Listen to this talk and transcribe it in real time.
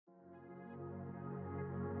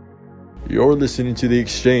You're listening to The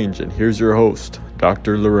Exchange, and here's your host,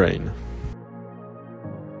 Dr. Lorraine.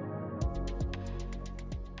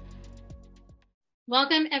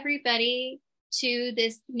 Welcome, everybody, to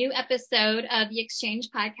this new episode of The Exchange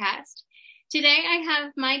podcast. Today, I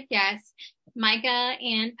have my guests, Micah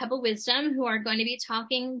and Pebble Wisdom, who are going to be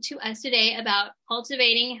talking to us today about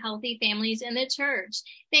cultivating healthy families in the church.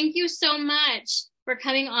 Thank you so much for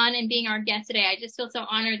coming on and being our guest today. I just feel so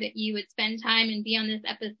honored that you would spend time and be on this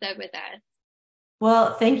episode with us.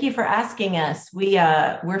 Well, thank you for asking us.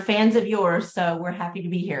 We're fans of yours, so we're happy to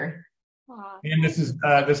be here. Aww. And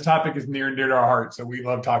this topic is near and dear to our hearts, so we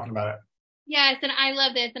love talking about it. Yes, and I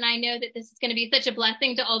love this, and I know that this is going to be such a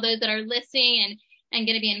blessing to all those that are listening and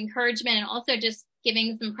going to be an encouragement, and also just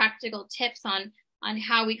giving some practical tips on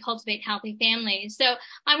how we cultivate healthy families. So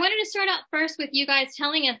I wanted to start out first with you guys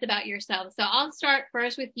telling us about yourselves. So I'll start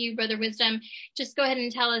first with you, Brother Wisdom. Just go ahead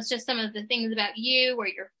and tell us just some of the things about you, where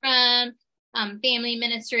you're from, family,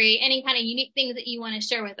 ministry, any kind of unique things that you want to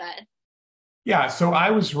share with us. Yeah, so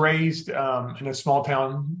I was raised in a small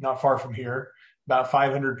town not far from here, about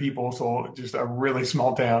 500 people, so just a really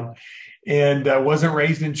small town, and wasn't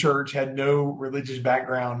raised in church, had no religious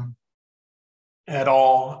background at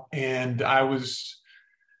all. And I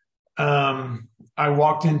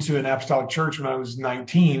walked into an apostolic church when I was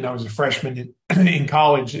 19. I was a freshman in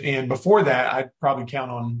college, and before that, I'd probably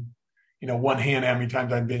count on one hand how many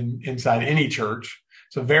times I'd been inside any church.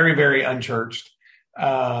 So very, very unchurched.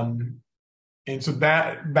 And so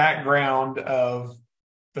that background of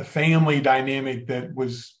the family dynamic that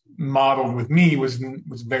was modeled with me was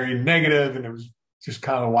very negative, and it was just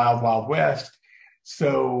kind of the wild, wild west.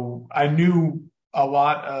 So I knew a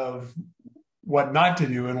lot of what not to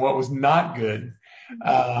do and what was not good.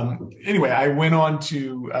 Anyway, I went on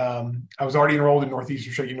to, I was already enrolled in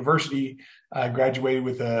Northeastern State University. I graduated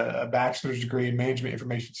with a bachelor's degree in management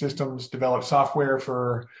information systems, developed software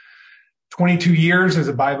for 22 years as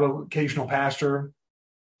a bivocational pastor.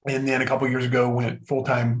 And then a couple of years ago, went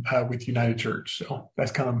full-time with United Church. So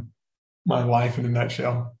that's kind of my life in a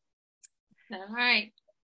nutshell. All right,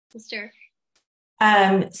 sister.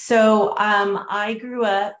 So I grew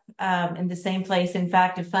up in the same place. In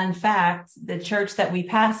fact, a fun fact, the church that we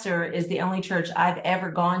pastor is the only church I've ever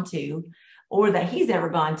gone to, or that he's ever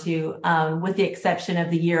gone to, with the exception of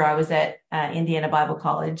the year I was at Indiana Bible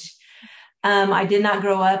College. I did not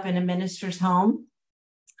grow up in a minister's home.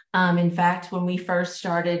 In fact, when we first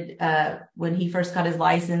started, when he first got his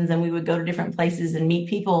license and we would go to different places and meet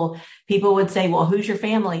people, people would say, well, who's your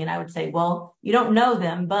family? And I would say, well, you don't know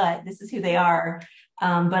them, but this is who they are.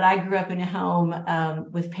 But I grew up in a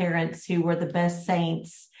home with parents who were the best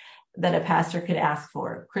saints that a pastor could ask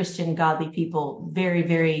for. Christian, godly people, very,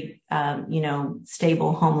 very,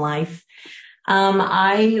 stable home life.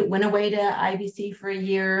 I went away to IBC for a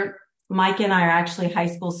year. Mike and I are actually high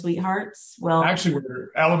school sweethearts. Well, actually, we're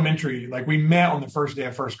elementary. Like, we met on the first day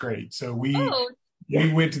of first grade. So we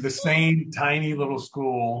went to the same tiny little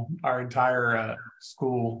school our entire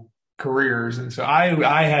school careers. And so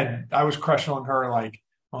I was crushed on her like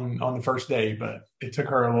on the first day, but it took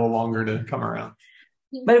her a little longer to come around.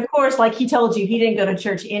 But of course, like he told you, he didn't go to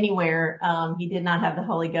church anywhere. He did not have the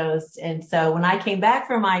Holy Ghost. And so when I came back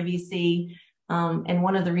from IBC, and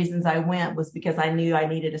one of the reasons I went was because I knew I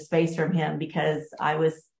needed a space from him, because I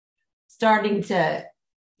was starting to,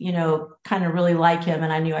 kind of really like him,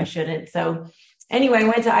 and I knew I shouldn't. So anyway, I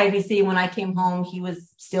went to IBC. When I came home, he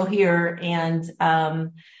was still here. And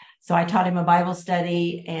so I taught him a Bible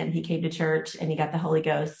study, and he came to church and he got the Holy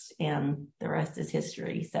Ghost, and the rest is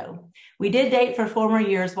history. So we did date for 4 more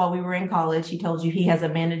years while we were in college. He told you he has a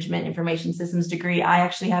management information systems degree. I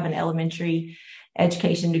actually have an elementary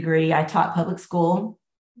education degree. I taught public school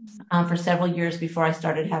for several years before I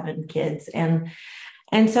started having kids. And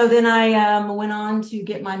so then I went on to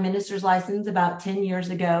get my minister's license about 10 years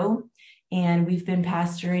ago. And we've been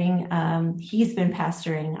pastoring. He's been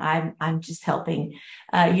pastoring. I'm just helping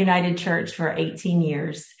United Church for 18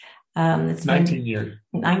 years. It's 19 years.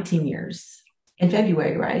 19 years in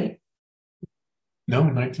February, right? No,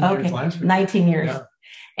 19 years last year. 19 years. Yeah.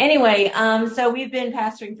 Anyway, so we've been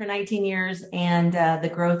pastoring for 19 years, and the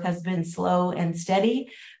growth has been slow and steady,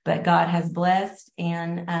 but God has blessed.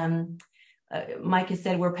 And Micah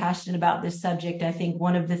said we're passionate about this subject. I think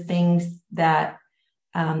one of the things that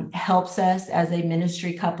helps us as a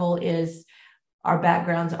ministry couple is our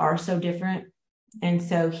backgrounds are so different. And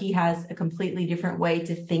so he has a completely different way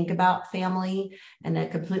to think about family and a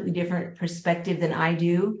completely different perspective than I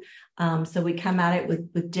do. So we come at it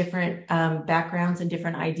with different backgrounds and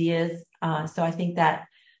different ideas. So I think that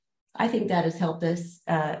I think that has helped us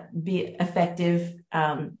be effective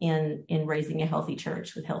in raising a healthy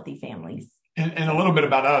church with healthy families. And a little bit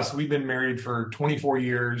about us. We've been married for 24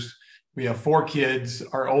 years. We have 4 kids.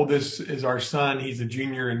 Our oldest is our son. He's a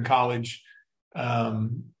junior in college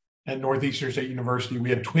at Northeastern State University. We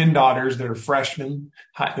have twin daughters that are freshmen.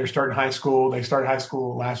 They're starting high school. They started high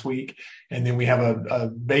school last week. And then we have a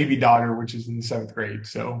baby daughter, which is in the 7th grade.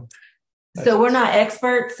 So we're not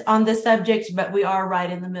experts on this subject, but we are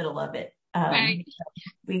right in the middle of it. Right.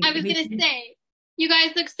 I was going to say, you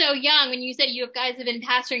guys look so young. When you said you guys have been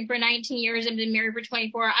pastoring for 19 years and been married for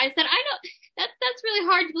 24, I said, I know that's really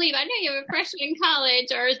hard to believe. I know you have a freshman in college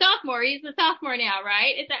or a sophomore. He's a sophomore now,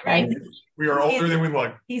 right? Is that right? We are older than we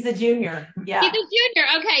look. He's a junior. Yeah. He's a junior.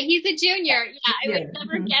 Okay. He's a junior. Yeah. I would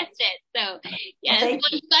never guessed it. So yes, well,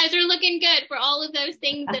 you guys are looking good for all of those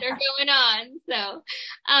things that are going on. So,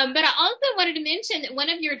 but I also wanted to mention that one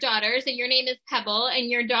of your daughters, and your name is Pebble, and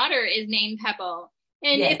your daughter is named Pebble.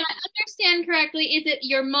 And yes. If I understand correctly, is it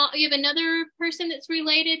your mom? You have another person that's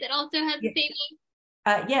related that also has the same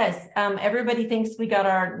name? Yes. Everybody thinks we got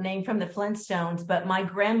our name from the Flintstones, but my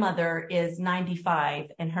grandmother is 95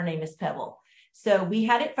 and her name is Pebble. So we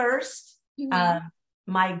had it first. Mm-hmm.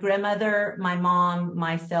 My grandmother, my mom,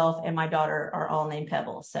 myself, and my daughter are all named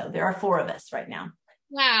Pebble. So there are 4 of us right now.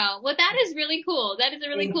 Wow. Well, that is really cool. That is a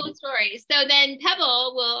really cool story. So then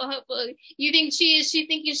Pebble will hopefully, you think she's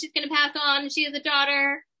thinking she's going to pass on? She has a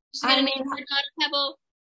daughter. She's going to name her daughter Pebble?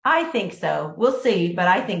 I think so. We'll see, but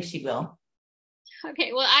I think she will.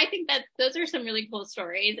 Okay. Well, I think that those are some really cool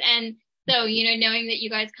stories. And so, knowing that you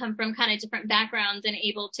guys come from kind of different backgrounds and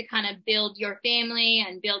able to kind of build your family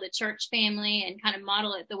and build a church family and kind of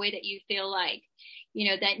model it the way that you feel like,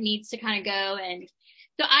 that needs to kind of go. And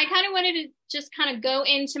so I kind of wanted to just kind of go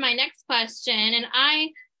into my next question. And I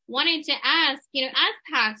wanted to ask, as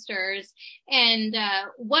pastors, and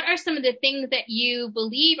what are some of the things that you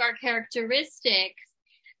believe are characteristics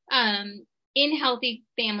in healthy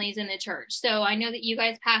families in the church? So I know that you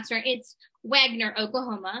guys pastor, it's Wagner,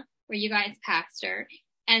 Oklahoma, where you guys pastor.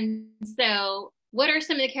 And so what are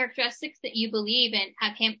some of the characteristics that you believe in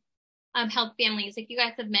have health families? Like you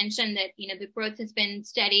guys have mentioned that, the growth has been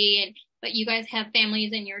steady, but you guys have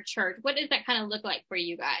families in your church. What does that kind of look like for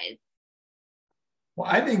you guys? Well,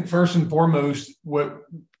 I think first and foremost, what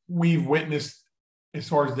we've witnessed as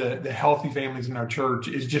far as the healthy families in our church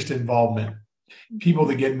is just involvement. People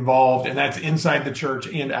that get involved, and that's inside the church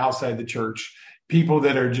and outside the church. People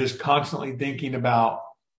that are just constantly thinking about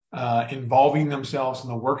involving themselves in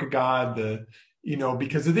the work of God,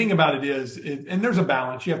 because the thing about it is, and there's a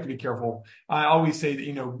balance, you have to be careful. I always say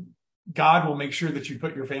that, God will make sure that you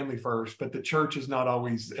put your family first, but the church is not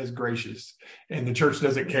always as gracious, and the church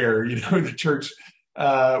doesn't care. The church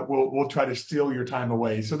will try to steal your time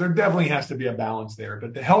away. So there definitely has to be a balance there.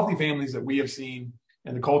 But the healthy families that we have seen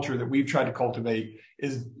and the culture that we've tried to cultivate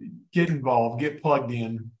is get involved, get plugged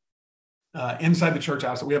in. Inside the church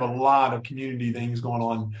house, we have a lot of community things going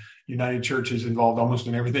on. United Church is involved almost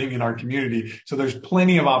in everything in our community. So there's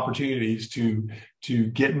plenty of opportunities to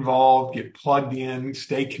get involved, get plugged in,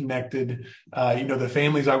 stay connected. The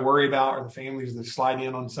families I worry about are the families that slide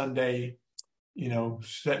in on Sunday,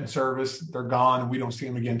 set in service, they're gone, and we don't see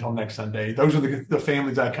them again until next Sunday. Those are the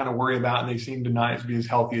families I kind of worry about, and they seem to not be as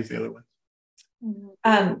healthy as the other ones.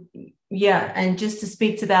 Yeah. And just to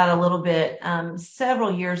speak to that a little bit,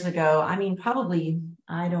 several years ago, probably,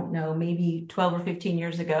 I don't know, maybe 12 or 15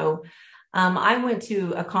 years ago, I went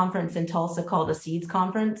to a conference in Tulsa called a Seeds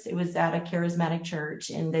Conference. It was at a charismatic church,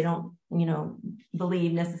 and they don't,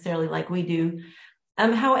 believe necessarily like we do.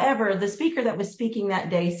 However, the speaker that was speaking that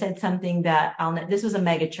day said something that this was a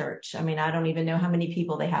mega church. I don't even know how many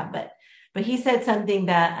people they have, but he said something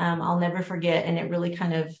that I'll never forget. And it really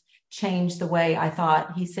kind of changed the way I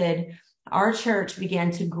thought. He said, our church began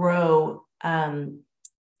to grow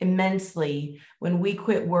immensely when we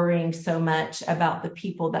quit worrying so much about the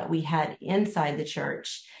people that we had inside the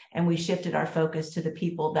church, and we shifted our focus to the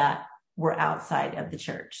people that were outside of the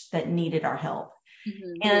church that needed our help.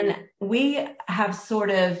 Mm-hmm. And we have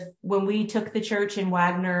when we took the church in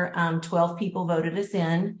Wagner, 12 people voted us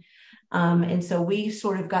in. And so we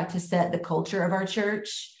sort of got to set the culture of our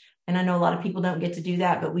church. And I know a lot of people don't get to do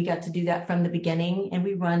that, but we got to do that from the beginning. And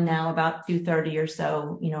we run now about 230 or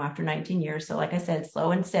so, after 19 years. So like I said,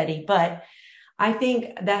 slow and steady. But I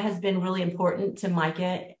think that has been really important to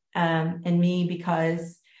Micah and me,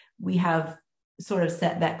 because we have sort of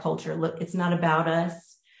set that culture. Look, it's not about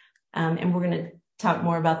us. And we're going to talk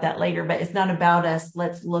more about that later, but it's not about us.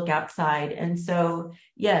 Let's look outside. And so,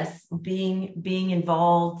 yes, being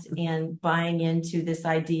involved and buying into this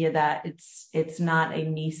idea that it's not a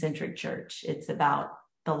me-centric church. It's about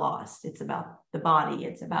the lost. It's about the body.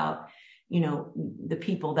 It's about, the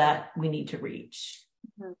people that we need to reach.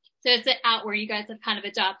 Mm-hmm. So it's an outward, you guys have kind of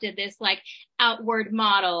adopted this like outward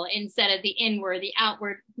model instead of the inward, the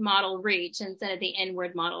outward model reach instead of the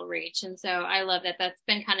inward model reach. And so I love that that's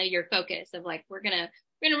been kind of your focus of like, we're going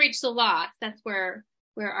to reach the lost. That's where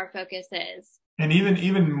our focus is. And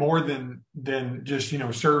even more than just,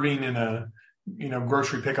 serving in a,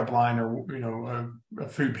 grocery pickup line or, a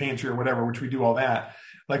food pantry or whatever, which we do all that.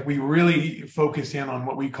 Like we really focus in on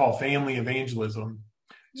what we call family evangelism.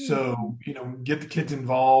 So, get the kids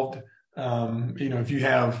involved. If you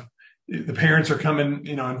have the parents are coming,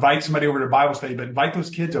 invite somebody over to Bible study, but invite those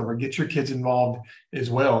kids over, get your kids involved as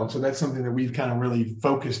well. And so that's something that we've kind of really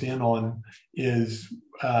focused in on is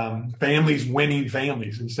families winning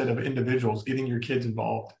families instead of individuals, getting your kids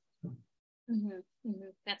involved. Mm-hmm. Mm-hmm.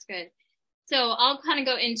 That's good. So I'll kind of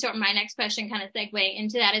go into my next question, kind of segue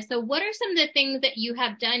into that is, so what are some of the things that you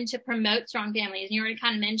have done to promote strong families? And you're already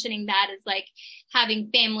kind of mentioning that as like having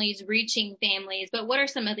families, reaching families, but what are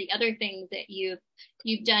some of the other things that you've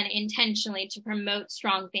done intentionally to promote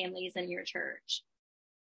strong families in your church?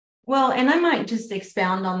 Well, and I might just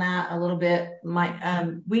expound on that a little bit.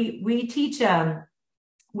 We teach,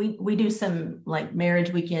 we do some like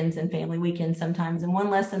marriage weekends and family weekends sometimes. And one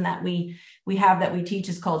lesson that we have that we teach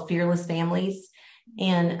is called Fearless Families.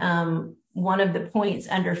 And one of the points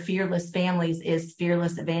under Fearless Families is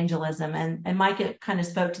fearless evangelism. And Micah kind of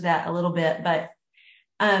spoke to that a little bit, but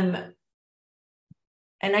and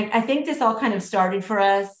I think this all kind of started for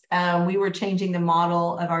us. We were changing the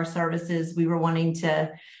model of our services. We were wanting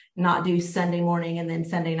to not do Sunday morning and then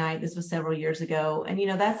Sunday night. This was several years ago. And,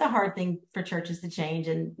 that's a hard thing for churches to change.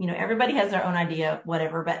 And, everybody has their own idea,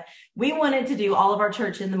 whatever, but we wanted to do all of our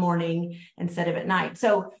church in the morning instead of at night.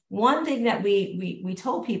 So one thing that we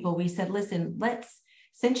told people, we said, listen,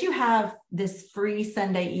 since you have this free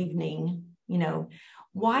Sunday evening,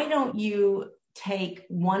 why don't you take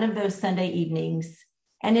one of those Sunday evenings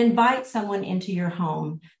and invite someone into your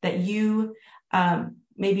home that you,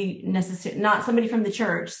 maybe not somebody from the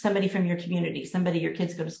church, somebody from your community, somebody your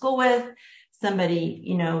kids go to school with,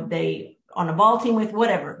 somebody, they on a ball team with,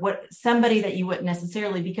 somebody that you wouldn't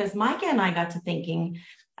necessarily, because Micah and I got to thinking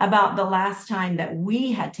about the last time that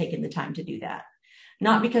we had taken the time to do that.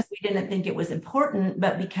 Not because we didn't think it was important,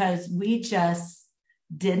 but because we just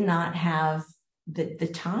did not have the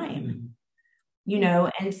time,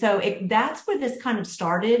 and so that's where this kind of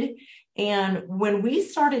started. And when we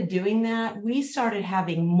started doing that, we started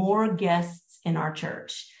having more guests in our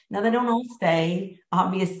church. Now, they don't all stay,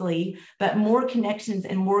 obviously, but more connections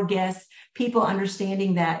and more guests, people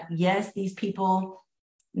understanding that, yes, these people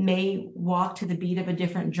may walk to the beat of a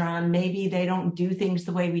different drum. Maybe they don't do things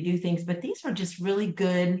the way we do things, but these are just really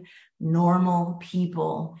good, normal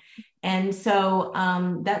people. And so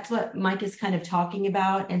that's what Mike is kind of talking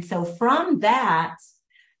about. And so from that,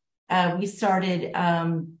 we started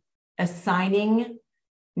assigning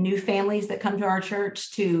new families that come to our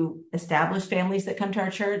church to established families that come to our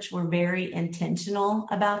church. We're very intentional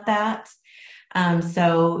about that.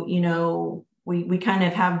 So, we kind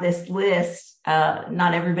of have this list,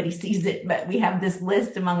 not everybody sees it, but we have this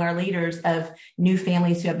list among our leaders of new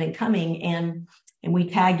families who have been coming, and we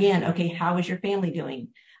tag in, okay, how is your family doing?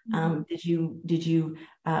 Did you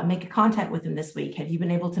make a contact with them this week? Have you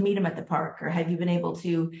been able to meet them at the park, or have you been able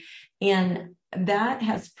to, and that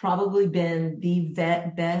has probably been the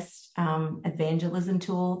best evangelism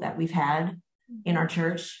tool that we've had in our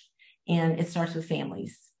church. And it starts with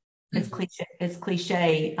families. It's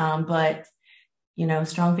cliche, but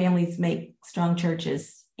strong families make strong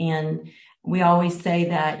churches. And we always say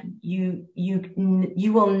that you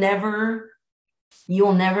will never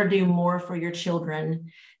do more for your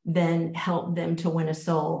children than help them to win a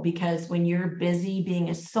soul. Because when you're busy being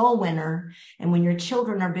a soul winner, and when your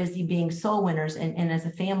children are busy being soul winners, and as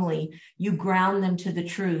a family, you ground them to the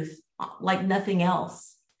truth like nothing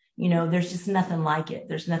else. There's just nothing like it.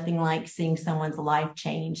 There's nothing like seeing someone's life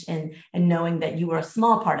change and knowing that you are a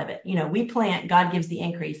small part of it. We plant, God gives the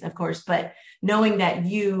increase, of course, but knowing that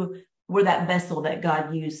you were that vessel that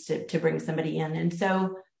God used to bring somebody in. And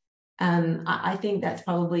so I think that's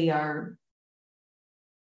probably our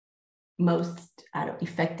most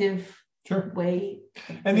effective way.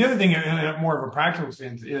 And the other thing, in a more of a practical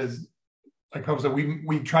sense, is like Pebble said,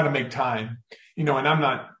 we try to make time, and I'm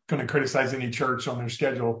not going to criticize any church on their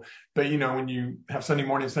schedule, but when you have Sunday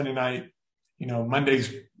morning, Sunday night,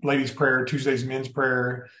 Monday's ladies prayer, Tuesday's men's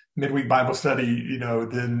prayer, midweek Bible study,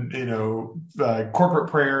 then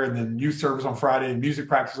corporate prayer, and then youth service on Friday, and music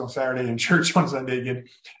practice on Saturday, and church on Sunday again.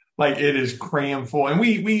 like it is crammed full. And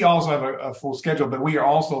we also have a full schedule, but we are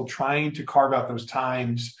also trying to carve out those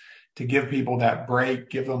times to give people that break,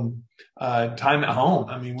 give them time at home.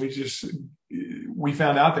 I mean, we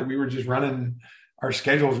found out that we were just running, our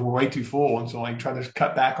schedules were way too full. And so like try to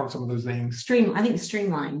cut back on some of those things. I think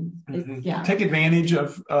streamline. Yeah. Take advantage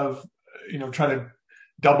of, try to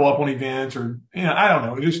double up on events or, I don't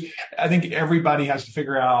know. I think everybody has to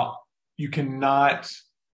figure out you cannot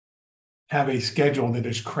have a schedule that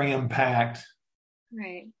is cram packed,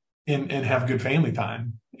 right, and have good family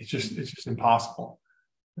time. It's just impossible.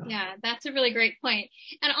 Yeah, that's a really great point.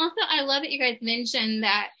 And also, I love that you guys mentioned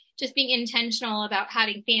that just being intentional about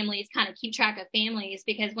having families kind of keep track of families,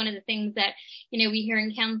 because one of the things that, we hear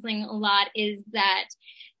in counseling a lot is that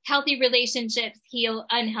healthy relationships heal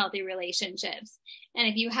unhealthy relationships. And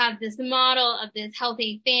if you have this model of this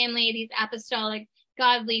healthy family, these apostolic,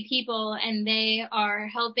 godly people, and they are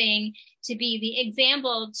helping to be the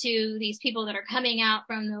example to these people that are coming out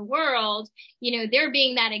from the world, they're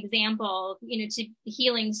being that example, to the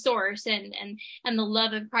healing source and the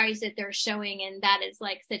love of Christ that they're showing. And that is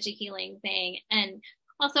like such a healing thing. And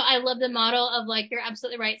also, I love the model of like, you're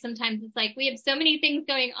absolutely right. Sometimes it's like, we have so many things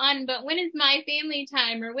going on, but when is my family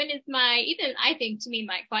time? Or when is I think to me,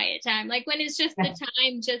 my quiet time? Like when is just the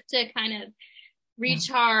time just to kind of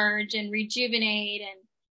recharge and rejuvenate.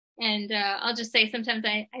 And I'll just say sometimes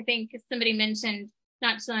I think somebody mentioned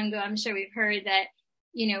not so long ago, I'm sure we've heard that,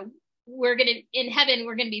 in heaven,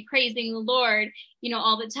 we're going to be praising the Lord,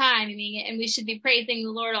 all the time. I mean, and we should be praising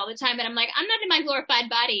the Lord all the time. But I'm like, I'm not in my glorified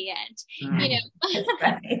body yet, I'm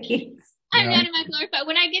not in my glorified.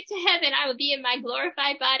 When I get to heaven, I will be in my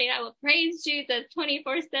glorified body. And I will praise Jesus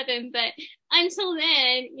 24/7. But until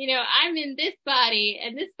then, I'm in this body,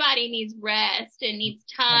 and this body needs rest and needs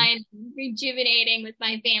time rejuvenating with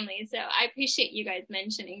my family. So I appreciate you guys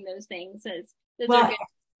mentioning those things. Those are good.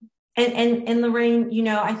 And Lorraine,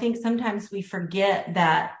 I think sometimes we forget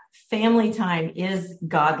that family time is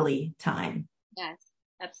godly time. Yes.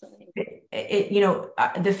 Absolutely.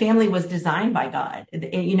 The family was designed by God, in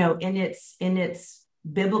its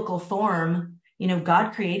biblical form.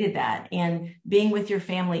 God created that, and being with your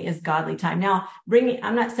family is godly time. Now,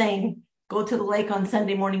 I'm not saying go to the lake on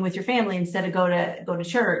Sunday morning with your family instead of go to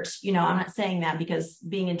church. I'm not saying that, because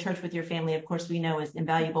being in church with your family, of course, we know is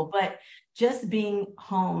invaluable, but just being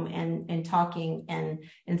home and talking and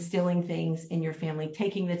instilling things in your family,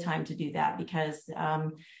 taking the time to do that, because,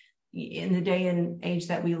 in the day and age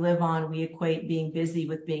that we live on, we equate being busy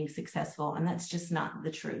with being successful, and that's just not the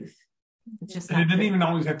truth. It's just, and it doesn't even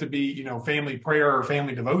always have to be, family prayer or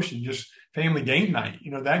family devotion, just family game night.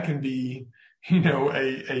 That can be,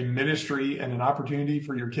 a ministry and an opportunity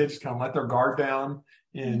for your kids to come let their guard down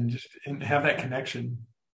and have that connection.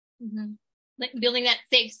 Mm-hmm. Like building that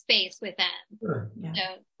safe space with them. Sure. Yeah. So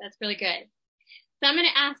that's really good. So I'm going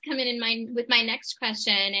to come in with my next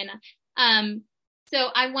question, and so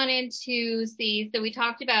I wanted to see, so we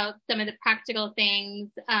talked about some of the practical things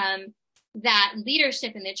that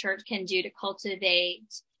leadership in the church can do to cultivate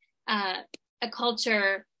a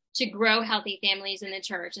culture to grow healthy families in the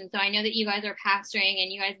church. And so I know that you guys are pastoring,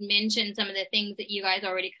 and you guys mentioned some of the things that you guys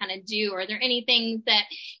already kind of do. Are there any things that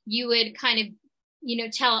you would kind of,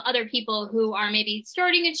 tell other people who are maybe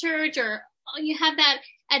starting a church, or you have that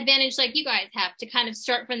advantage like you guys have to kind of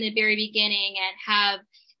start from the very beginning and have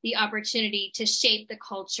the opportunity to shape the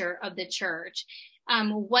culture of the church?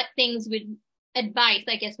 What advice,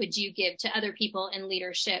 I guess, would you give to other people in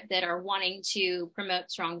leadership that are wanting to promote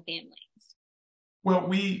strong families? Well,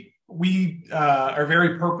 we are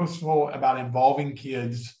very purposeful about involving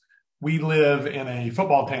kids. We live in a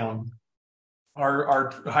football town.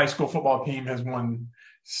 Our high school football team has won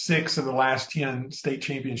 6 of the last 10 state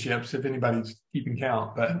championships, if anybody's keeping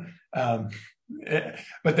count.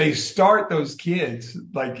 But they start those kids,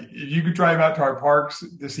 like you could drive out to our parks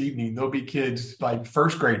this evening, there'll be kids like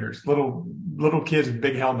first graders, little kids with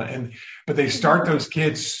big helmet, but they start those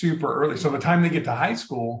kids super early. So by the time they get to high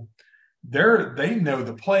school, they know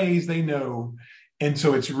the plays, they know. And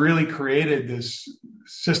so it's really created this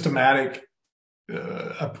systematic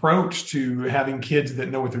approach to having kids that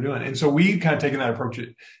know what they're doing. And so we kind of taken that approach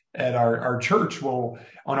at our church. Well,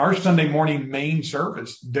 on our Sunday morning main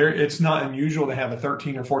service, it's not unusual to have a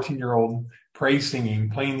 13 or 14-year-old praise singing,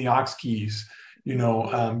 playing the aux keys,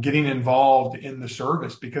 getting involved in the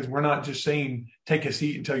service, because we're not just saying take a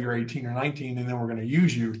seat until you're 18 or 19 and then we're going to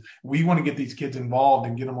use you. We want to get these kids involved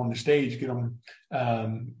and get them on the stage, get them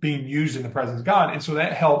being used in the presence of God. And so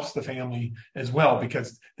that helps the family as well,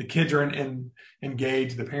 because the kids are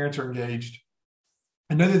engaged, the parents are engaged.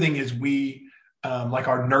 Another thing is we, like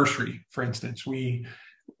our nursery, for instance,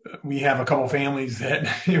 we have a couple families that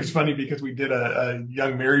it was funny because we did a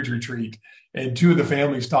young marriage retreat, and two of the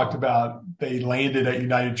families talked about they landed at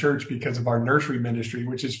United Church because of our nursery ministry,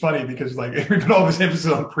 which is funny because like we put all this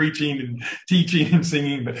emphasis on preaching and teaching and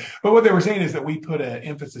singing, but what they were saying is that we put an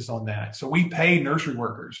emphasis on that. So we pay nursery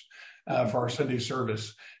workers for our Sunday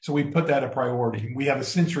service. So we put that a priority. We have a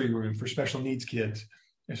sensory room for special needs kids.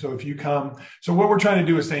 And so if you come, so what we're trying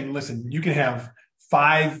to do is saying, listen, you can have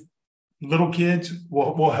 5 little kids,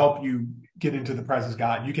 we'll help you get into the presence of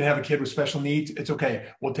God. You can have a kid with special needs. It's okay.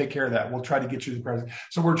 We'll take care of that. We'll try to get you the presence.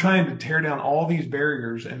 So we're trying to tear down all these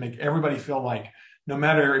barriers and make everybody feel like no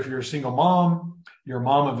matter if you're a single mom, you're a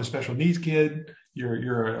mom of a special needs kid,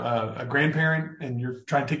 you're a grandparent and you're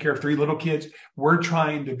trying to take care of 3 little kids, we're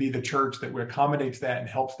trying to be the church that accommodates that and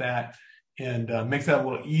helps that and makes that a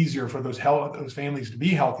little easier for those families to be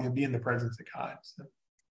healthy and be in the presence of God. So.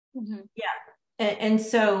 Mm-hmm. Yeah. And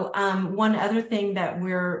so one other thing that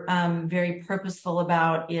we're very purposeful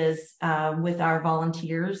about is with our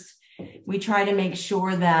volunteers, we try to make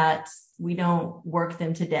sure that we don't work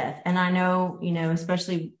them to death. And I know,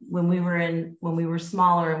 especially when we were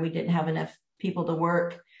smaller and we didn't have enough people to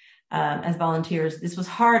work as volunteers, this was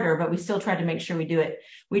harder, but we still try to make sure we do it.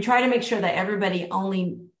 We try to make sure that everybody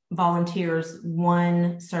only volunteers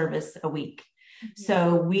 1 service a week. Mm-hmm.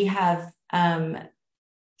 So we have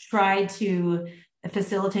tried to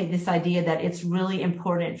facilitate this idea that it's really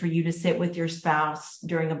important for you to sit with your spouse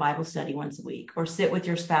during a Bible study once a week, or sit with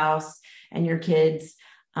your spouse and your kids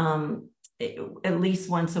at least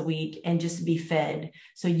once a week and just be fed.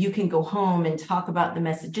 So you can go home and talk about the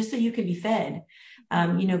message, just so you can be fed.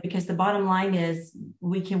 Because the bottom line is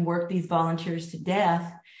we can work these volunteers to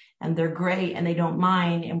death and they're great and they don't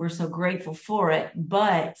mind. And we're so grateful for it,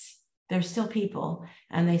 but they're still people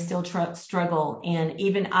and they still struggle.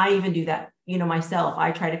 And I even do that, myself.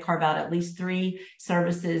 I try to carve out at least 3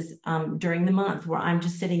 services during the month where I'm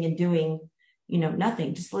just sitting and doing,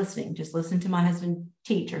 nothing, just listening, to my husband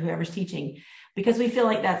teach or whoever's teaching, because we feel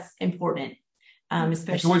like that's important.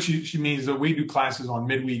 Especially. So what she means is that we do classes on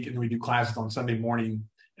midweek and then we do classes on Sunday morning,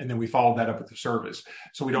 and then we follow that up with the service.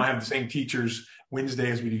 So we don't have the same teachers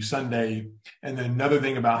Wednesday as we do Sunday. And then another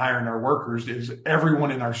thing about hiring our workers is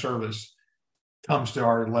everyone in our service comes to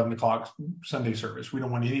our 11 o'clock Sunday service. We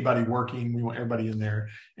don't want anybody working. We want everybody in there.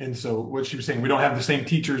 And so what she was saying, we don't have the same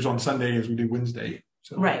teachers on Sunday as we do Wednesday.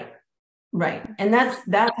 So. Right. And that's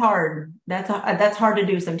hard. That's hard to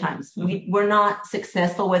do sometimes. We're not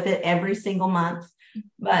successful with it every single month,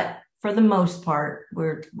 but for the most part,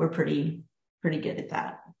 we're pretty good at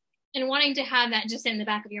that. And wanting to have that just in the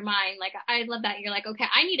back of your mind, like, I love that. You're like, okay,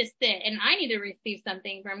 I need to sit and I need to receive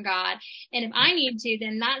something from God. And if I need to,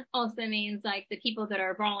 then that also means like the people that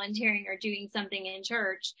are volunteering or doing something in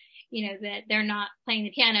church, that they're not playing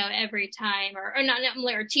the piano every time or not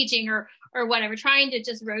or teaching or whatever, trying to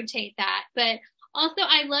just rotate that. But also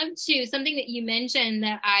I love too, something that you mentioned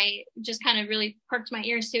that I just kind of really perked my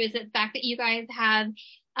ears to is the fact that you guys have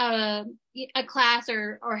a class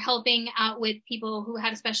or helping out with people who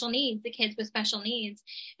have special needs, the kids with special needs.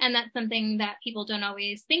 And that's something that people don't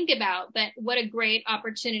always think about, but what a great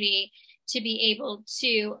opportunity to be able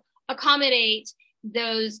to accommodate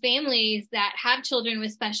those families that have children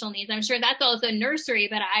with special needs. I'm sure that's also nursery,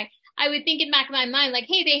 but I would think in the back of my mind, like,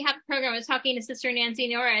 hey, they have a program. I was talking to Sister Nancy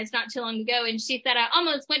Norris not too long ago, and she said I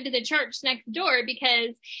almost went to the church next door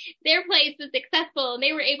because their place was successful and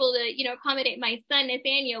they were able to, accommodate my son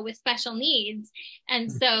Nathaniel with special needs.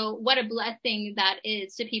 And so what a blessing that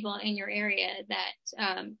is to people in your area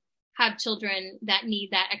that have children that need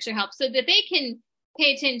that extra help so that they can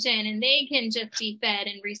pay attention and they can just be fed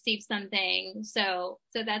and receive something. So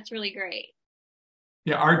that's really great.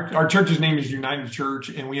 Yeah, our church's name is United Church,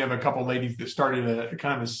 and we have a couple ladies that started a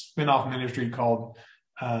kind of a spin-off ministry called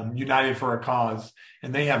United for a Cause,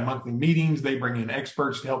 and they have monthly meetings. They bring in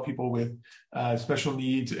experts to help people with special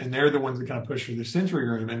needs, and they're the ones that kind of push through the sensory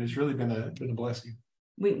room, and it's really been a blessing.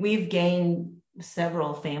 We've gained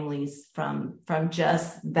several families from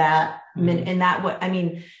just that, and that what I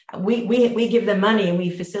mean. We give them money and we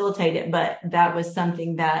facilitate it, but that was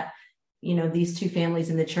something that these 2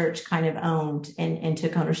 families in the church kind of owned and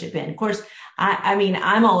took ownership in. Of course,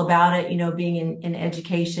 I'm all about it. Being in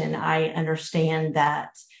education, I understand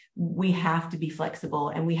that we have to be flexible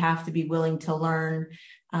and we have to be willing to learn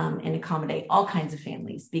and accommodate all kinds of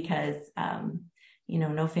families because,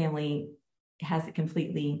 no family has a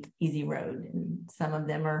completely easy road and some of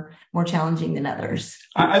them are more challenging than others.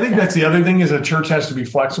 I think that's the other thing is a church has to be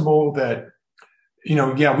flexible that,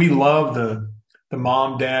 we love the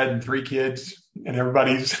mom, dad, and 3 kids and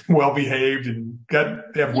everybody's well behaved and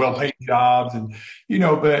they have well paid jobs, and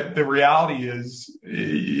but the reality is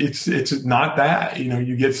it's not that.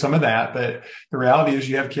 You get some of that, but the reality is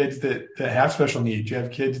you have kids that have special needs. You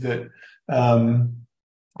have kids that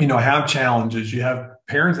have challenges. You have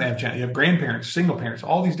parents that have challenges. You have grandparents, single parents,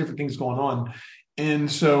 all these different things going on.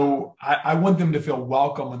 And so I want them to feel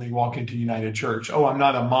welcome when they walk into United Church. Oh, I'm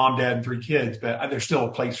not a mom, dad, and 3 kids, but there's still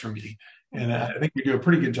a place for me. And I think we do a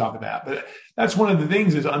pretty good job of that. But that's one of the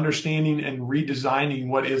things, is understanding and redesigning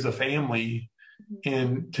what is a family,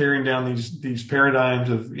 and tearing down these paradigms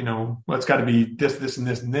of, well, it's got to be this, this, and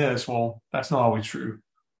this, and this. Well, that's not always true.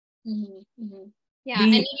 Mm-hmm. Mm-hmm.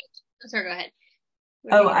 Yeah. Sorry, go ahead.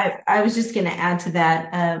 I was just going to add to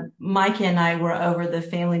that. Micah and I were over the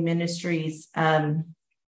family ministries,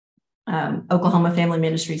 Oklahoma Family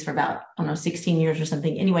Ministries, for about, 16 years or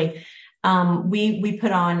something. Anyway, we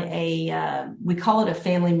put on we call it a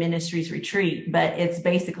family ministries retreat, but it's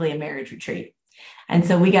basically a marriage retreat. And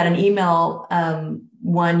so we got an email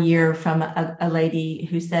one year from a lady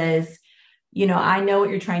who says, I know what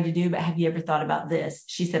you're trying to do, but have you ever thought about this?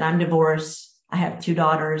 She said, I'm divorced. I have 2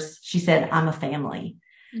 daughters. She said, I'm a family.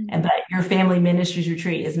 Mm-hmm. But your family ministries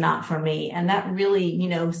retreat is not for me. And that really,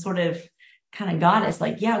 sort of kind of got us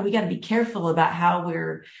like, yeah, we got to be careful about how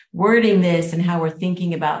we're wording this and how we're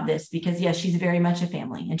thinking about this, because she's very much a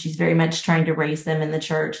family, and she's very much trying to raise them in the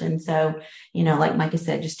church. And so, like Micah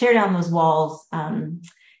said, just tear down those walls and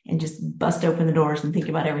just bust open the doors and think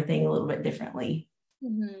about everything a little bit differently.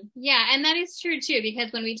 Mm-hmm. Yeah. And that is true too,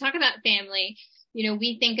 because when we talk about family,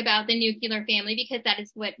 we think about the nuclear family because that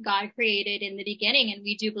is what God created in the beginning. And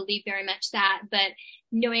we do believe very much that, but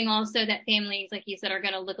knowing also that families, like you said, are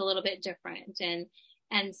going to look a little bit different.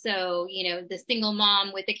 And so, the single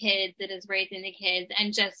mom with the kids that is raising the kids,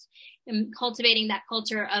 and just cultivating that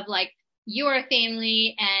culture of like, you're a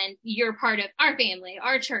family and you're part of our family,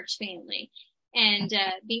 our church family, and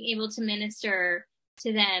being able to minister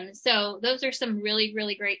to them. So those are some really,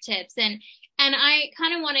 really great tips. And I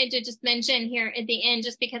kind of wanted to just mention here at the end,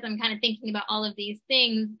 just because I'm kind of thinking about all of these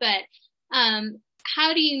things, but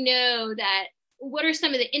how do you know that, what are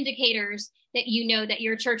some of the indicators that that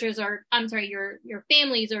your churches your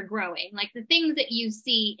families are growing? Like the things that you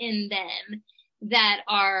see in them that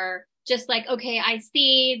are just like, okay, I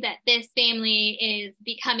see that this family is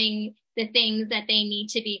becoming the things that they need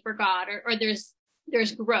to be for God, or there's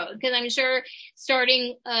growth. Because I'm sure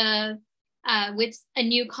starting with a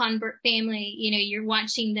new convert family, you're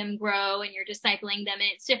watching them grow and you're discipling them, and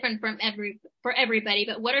it's different for everybody.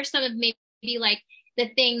 But what are some of maybe like the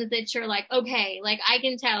things that you're like, okay, like I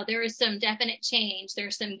can tell there is some definite change.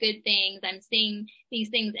 There's some good things. I'm seeing these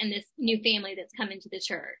things in this new family that's come into the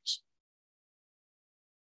church.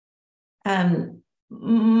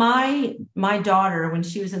 My daughter, when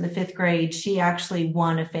she was in the 5th grade, she actually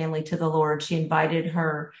won a family to the Lord. She invited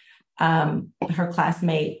her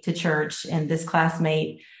classmate to church, and this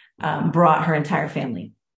classmate brought her entire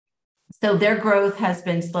family. So their growth has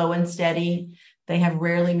been slow and steady. They have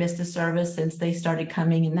rarely missed a service since they started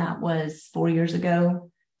coming, and that was 4 years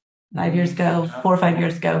ago, 5 years ago, 4 or 5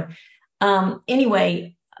 years ago.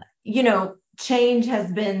 Anyway, change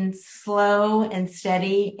has been slow and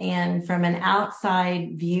steady, and from an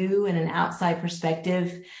outside view and an outside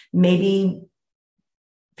perspective, maybe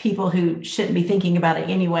people who shouldn't be thinking about it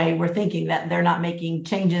anyway were thinking that they're not making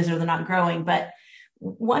changes or they're not growing. But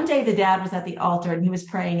one day the dad was at the altar and he was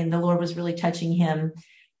praying, and the Lord was really touching him.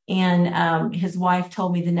 And his wife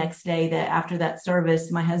told me the next day that after that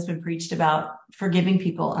service, my husband preached about forgiving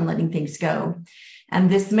people and letting things go. And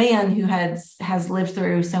this man who has lived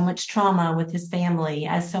through so much trauma with his family,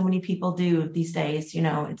 as so many people do these days,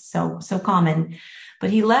 it's so common. But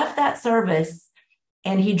he left that service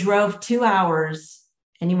and he drove 2 hours,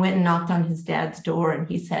 and he went and knocked on his dad's door, and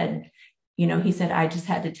he said, I just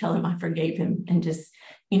had to tell him I forgave him and just,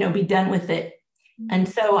 be done with it. And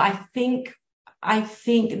so I think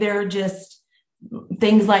there are just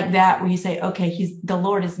things like that where you say, okay, the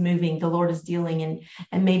Lord is moving, the Lord is dealing,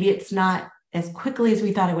 and maybe it's not as quickly as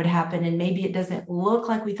we thought it would happen, and maybe it doesn't look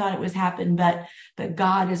like we thought it was happen, but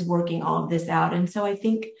God is working all of this out. And so I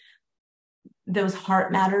think those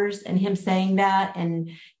heart matters, and him saying that and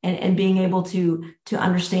being able to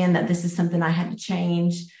understand that this is something I had to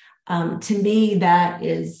change. To me, that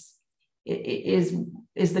is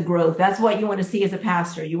the growth. That's what you want to see as a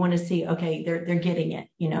pastor. You want to see, okay, they're getting it,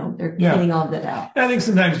 they're getting all of that out. I think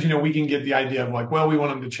sometimes, we can get the idea of like, well, we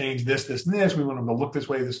want them to change this, and this. We want them to look this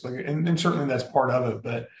way, and certainly that's part of it.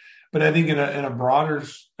 But But I think in a broader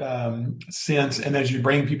sense, and as you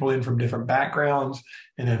bring people in from different backgrounds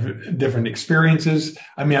and have different experiences,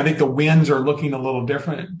 I mean, I think the wins are looking a little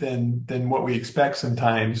different than what we expect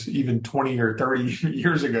sometimes, even 20 or 30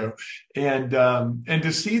 years ago. And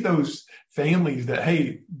to see those families that,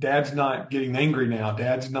 hey, dad's not getting angry now,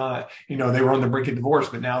 dad's not, they were on the brink of divorce,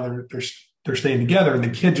 but now they're staying together, and the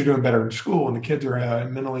kids are doing better in school, and the kids are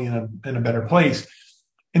mentally in a better place.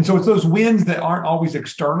 And so it's those wins that aren't always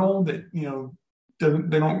external that,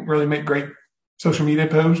 they don't really make great social media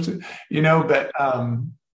posts, but I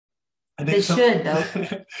think They should, though.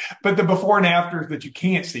 but the before and afters that you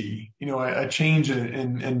can't see, a change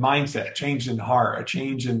in mindset, change in heart, a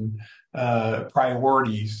change in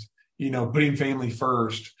priorities, putting family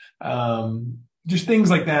first, just things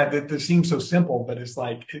like that seem so simple, but it's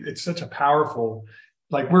like, it's such a powerful,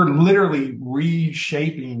 like we're literally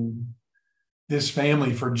reshaping this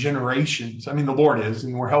family for generations. I mean, the Lord is,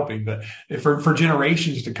 and we're helping, but for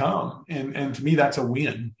generations to come. And to me, that's a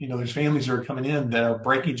win. There's families that are coming in that are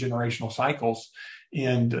breaking generational cycles,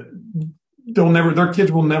 and their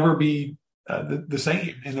kids will never be the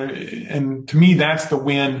same. And to me, that's the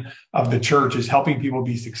win of the church, is helping people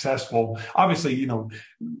be successful. Obviously,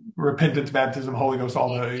 repentance, baptism, Holy Ghost,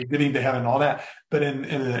 all the getting to heaven, all that. But in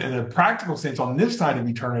a practical sense, on this side of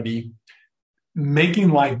eternity, making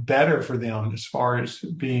life better for them as far as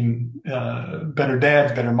being better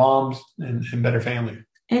dads, better moms, and better family.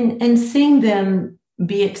 And seeing them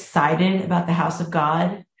be excited about the house of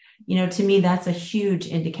God, to me, that's a huge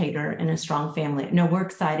indicator in a strong family. No, we're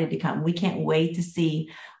excited to come. We can't wait to see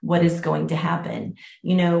what is going to happen.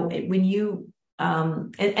 When you,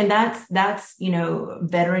 and that's,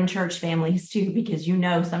 veteran church families too, because,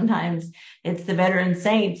 sometimes it's the veteran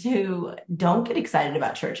saints who don't get excited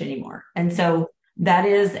about church anymore. And so that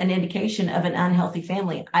is an indication of an unhealthy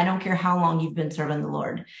family. I don't care how long you've been serving the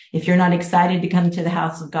Lord. If you're not excited to come to the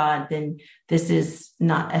house of God, then this is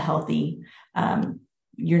not a healthy,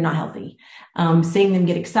 you're not healthy. Seeing them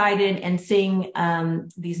get excited and seeing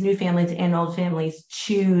these new families and old families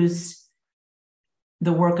choose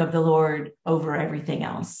the work of the Lord over everything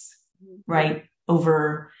else, right?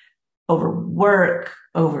 Over work,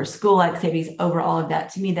 over school activities, over all of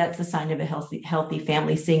that. To me, that's a sign of a healthy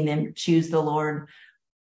family, seeing them choose the Lord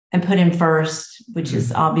and put him first, which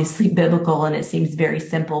is obviously biblical, and it seems very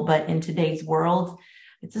simple, but in today's world,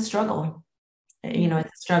 it's a struggle. It's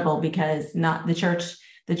a struggle because the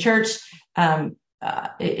church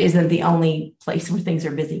isn't the only place where things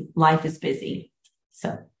are busy. Life is busy.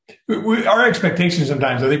 So our expectations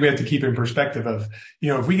sometimes, I think we have to keep in perspective of,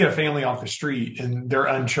 if we get a family off the street and they're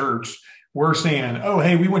unchurched, we're saying, oh,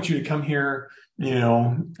 hey, we want you to come here, 3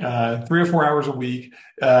 or 4 hours a week,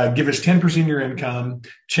 give us 10% of your income,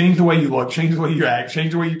 change the way you look, change the way you act,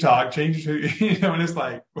 change the way you talk, change, and it's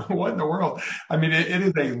like, what in the world? I mean, it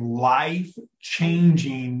is a life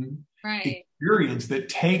changing experience that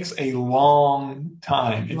takes a long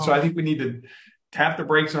time. And so I think we need to tap the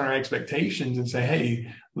brakes on our expectations and say,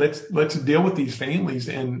 hey, let's deal with these families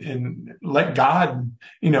and let God,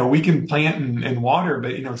 we can plant and water,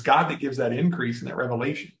 but it's God that gives that increase and that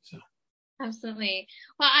revelation. So. Absolutely.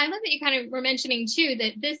 Well, I love that you kind of were mentioning too,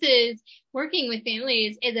 that this is working with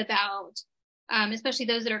families is about, especially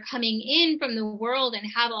those that are coming in from the world and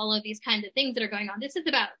have all of these kinds of things that are going on. This is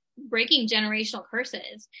about breaking generational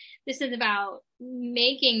curses. This is about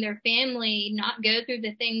making their family not go through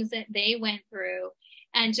the things that they went through,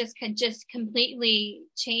 and just completely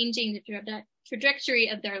changing the trajectory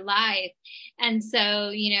of their life. And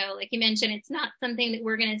so, like you mentioned, it's not something that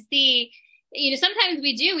we're going to see. Sometimes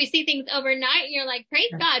we see things overnight and you're like,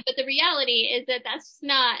 praise God. But the reality is that that's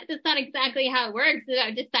not exactly how it works. It's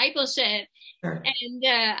about discipleship. Sure. And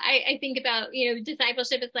I think about,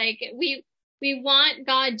 discipleship is like, we want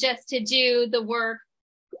God just to do the work.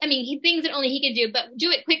 I mean, things that only he can do, but do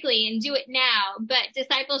it quickly and do it now. But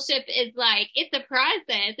discipleship is like, it's a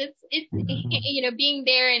process. It's being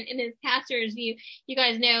there and as pastors, you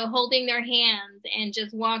guys know, holding their hands and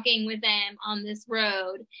just walking with them on this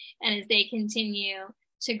road, and as they continue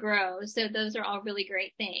to grow. So those are all really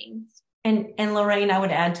great things. And Lorraine, I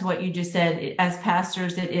would add to what you just said, as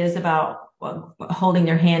pastors, it is about holding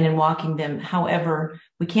their hand and walking them. However,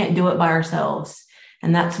 we can't do it by ourselves.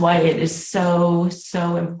 And that's why it is so,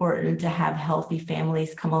 so important to have healthy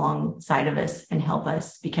families come alongside of us and help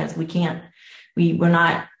us, because there's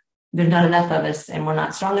not enough of us, and we're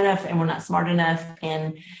not strong enough, and we're not smart enough.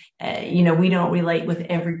 And, we don't relate with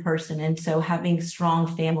every person. And so having strong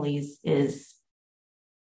families is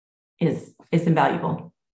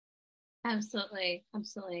invaluable. Absolutely.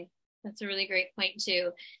 Absolutely. That's a really great point too,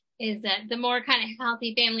 is that the more kind of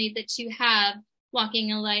healthy families that you have,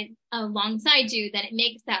 walking alongside you, then it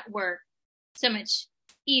makes that work so much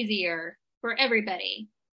easier for everybody.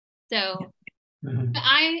 So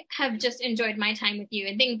I have just enjoyed my time with you,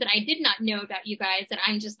 and things that I did not know about you guys that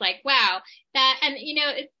I'm just like, wow, that. And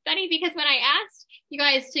it's funny because when I asked you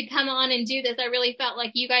guys to come on and do this, I really felt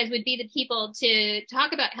like you guys would be the people to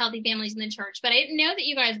talk about healthy families in the church. But I didn't know that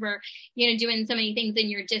you guys were, doing so many things in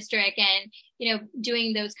your district and,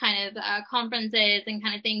 doing those kind of conferences and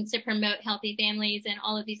kind of things to promote healthy families and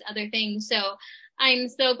all of these other things. So I'm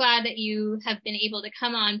so glad that you have been able to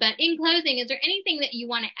come on. But in closing, is there anything that you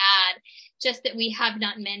want to add, just that we have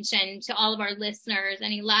not mentioned, to all of our listeners?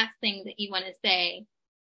 Any last thing that you want to say?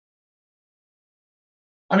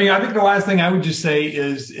 I mean, I think the last thing I would just say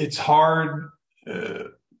is it's hard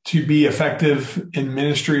to be effective in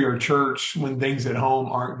ministry or church when things at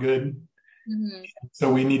home aren't good. Mm-hmm.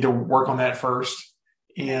 So we need to work on that first.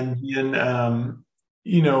 And then,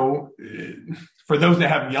 for those that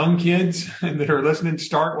have young kids and that are listening,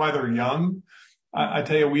 start while they're young. I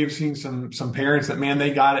tell you, we have seen some parents that, man,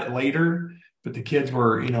 they got it later, but the kids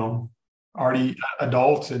were, already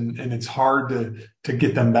adults, and it's hard to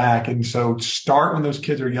get them back. And so start when those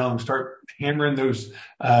kids are young, start hammering those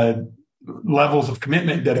levels of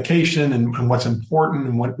commitment, dedication, and what's important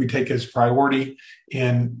and what we take as priority.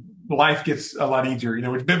 And life gets a lot easier.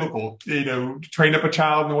 It's biblical, train up a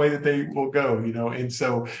child in the way that they will go, and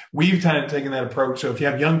so we've kind of taken that approach. So if you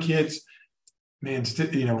have young kids, man,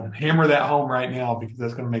 hammer that home right now, because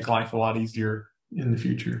that's going to make life a lot easier in the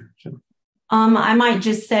future. So. I might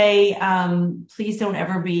just say, please don't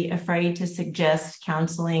ever be afraid to suggest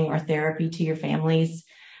counseling or therapy to your families.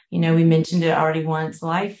 We mentioned it already once.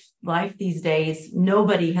 Life these days,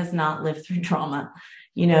 nobody has not lived through trauma.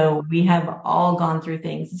 We have all gone through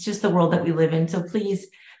things. It's just the world that we live in. So please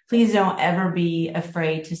don't ever be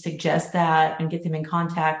afraid to suggest that and get them in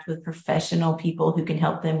contact with professional people who can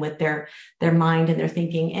help them with their mind and their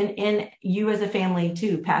thinking. And you as a family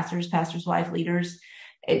too, pastor's wife, leaders,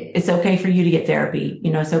 it's okay for you to get therapy.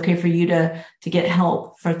 It's okay for you to get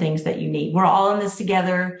help for things that you need. We're all in this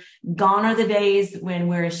together. Gone are the days when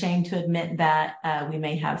we're ashamed to admit that we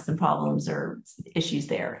may have some problems or issues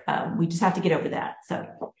there. We just have to get over that.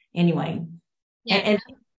 So anyway, and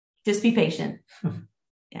just be patient.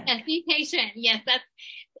 Yeah. Yes, be patient. Yes,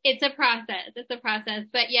 it's a process. It's a process.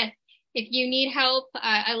 But yes, if you need help,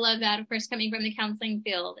 I love that. Of course, coming from the counseling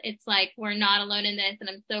field, it's like we're not alone in this. And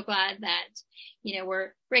I'm so glad that,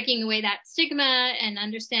 we're breaking away that stigma and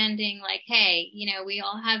understanding like, hey, we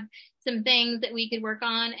all have some things that we could work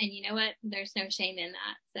on. And you know what? There's no shame in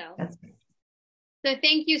that. So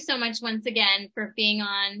thank you so much once again for being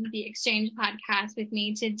on the Exchange podcast with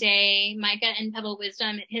me today, Micah and Pebble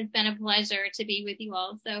Wisdom. It has been a pleasure to be with you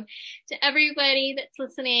all. So to everybody that's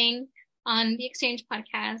listening on the Exchange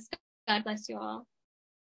podcast, God bless you all.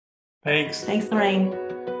 Thanks. Thanks, Lorraine.